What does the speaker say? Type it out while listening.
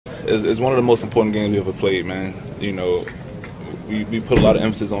it's one of the most important games we ever played, man. You know, we put a lot of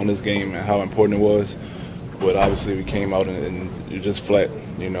emphasis on this game and how important it was, but obviously we came out and you're just flat,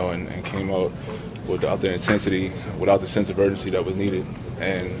 you know, and came out without the intensity, without the sense of urgency that was needed.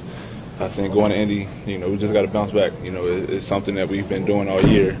 And I think going to Indy, you know, we just got to bounce back. You know, it's something that we've been doing all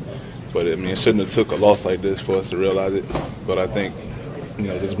year, but I mean, it shouldn't have took a loss like this for us to realize it. But I think, you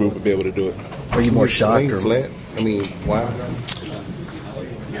know, this group would be able to do it. Are you more shocked or flat? I mean, why?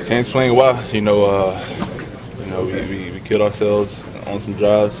 Can't explain why. You know, we killed ourselves on some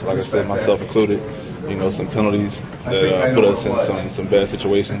drives. Like I said, myself included. You know, some penalties that put us in some bad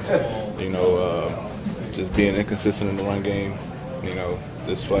situations. You know, just being inconsistent in the run game. You know,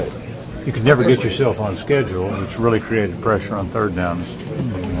 just flat. You could never get yourself on schedule, which really created pressure on third downs.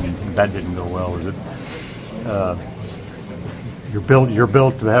 That didn't go well, was it? You're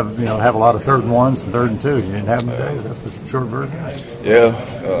built to have a lot of 3rd and 1s and 3rd and 2s. You didn't have them today. Is that the short version? Yeah,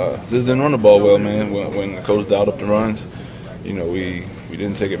 just didn't run the ball well, man. When the coach dialed up the runs, you know, we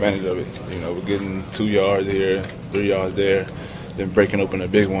didn't take advantage of it. You know, we're getting 2 yards here, 3 yards there, then breaking open a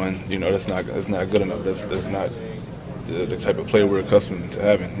big one. You know, that's not good enough. That's not the type of play we're accustomed to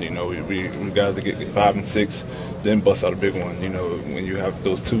having. You know, we guys that get 5 and 6, then bust out a big one. You know, when you have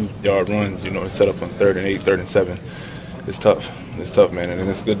those 2-yard runs, you know, set up on 3rd and 8, 3rd and 7. It's tough. It's tough, man. And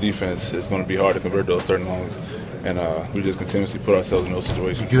it's good defense. It's going to be hard to convert those 3rd and longs. And we just continuously put ourselves in those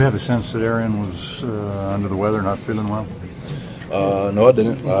situations. Did you have a sense that Aaron was under the weather, not feeling well? No, I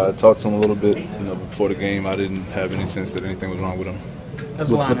didn't. I talked to him a little bit, you know, before the game. I didn't have any sense that anything was wrong with him. As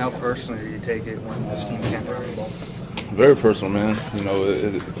a line, how personally do you take it when this team can't run the ball? Very personal, man. You know,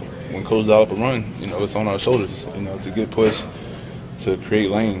 when coach dial up a run, you know, it's on our shoulders. You know, to get pushed, to create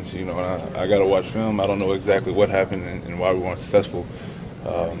lanes. You know, and I got to watch film. I don't know exactly what happened and why we weren't successful,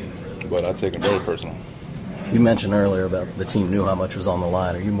 but I take it very personal. You mentioned earlier about the team knew how much was on the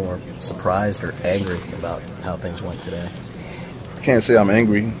line. Are you more surprised or angry about how things went today? I can't say I'm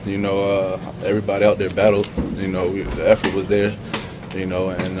angry. You know, everybody out there battled. You know, the effort was there. You know,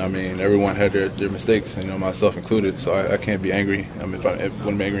 and I mean, everyone had their mistakes. You know, myself included. So I can't be angry. I mean, if I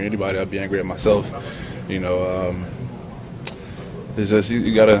wouldn't be angry at anybody, I'd be angry at myself. You know, it's just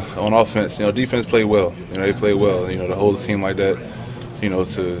you gotta on offense. You know, defense played well. You know, they played well. You know, to hold a team like that. You know,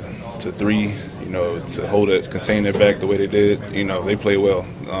 to 3. You know, to hold it, contain their back the way they did. You know, they played well.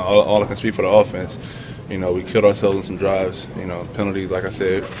 All I can speak for the offense. You know, we killed ourselves in some drives. You know, penalties, like I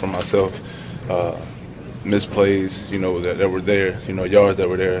said, from myself. Misplays, you know, that were there. You know, yards that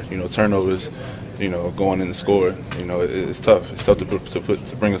were there. You know, turnovers. You know, going in to score. You know, it's tough. It's tough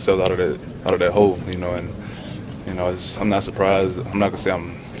to bring ourselves out of that hole. You know, and you know, I'm not surprised. I'm not gonna say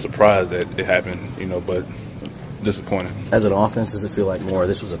I'm surprised that it happened. You know, but disappointed. As an offense, does it feel like more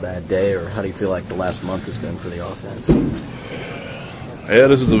this was a bad day, or how do you feel like the last month has been for the offense? Yeah,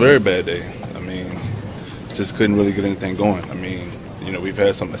 this was a very bad day. I mean, just couldn't really get anything going. I mean, you know, we've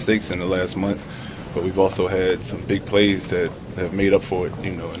had some mistakes in the last month, but we've also had some big plays that have made up for it,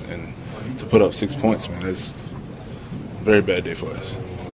 you know, and to put up 6 points, man, it's a very bad day for us.